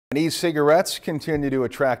E-cigarettes continue to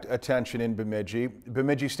attract attention in Bemidji.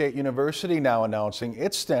 Bemidji State University now announcing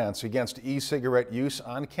its stance against e-cigarette use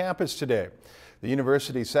on campus today. The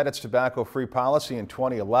university set its tobacco-free policy in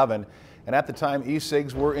 2011, and at the time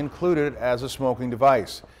e-cigs were included as a smoking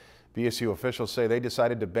device. BSU officials say they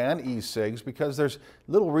decided to ban e-cigs because there's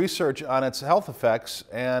little research on its health effects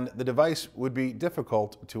and the device would be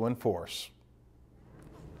difficult to enforce.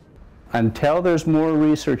 Until there's more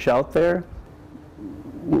research out there,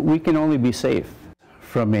 we can only be safe.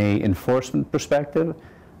 From an enforcement perspective,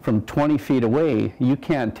 from 20 feet away, you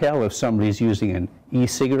can't tell if somebody's using an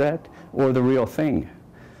e-cigarette or the real thing.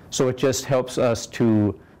 So it just helps us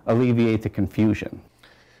to alleviate the confusion.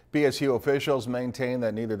 BSU officials maintain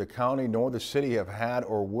that neither the county nor the city have had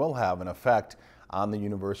or will have an effect on the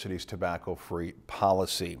university's tobacco-free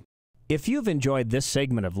policy. If you've enjoyed this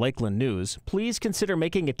segment of Lakeland News, please consider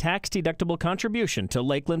making a tax-deductible contribution to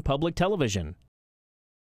Lakeland Public Television.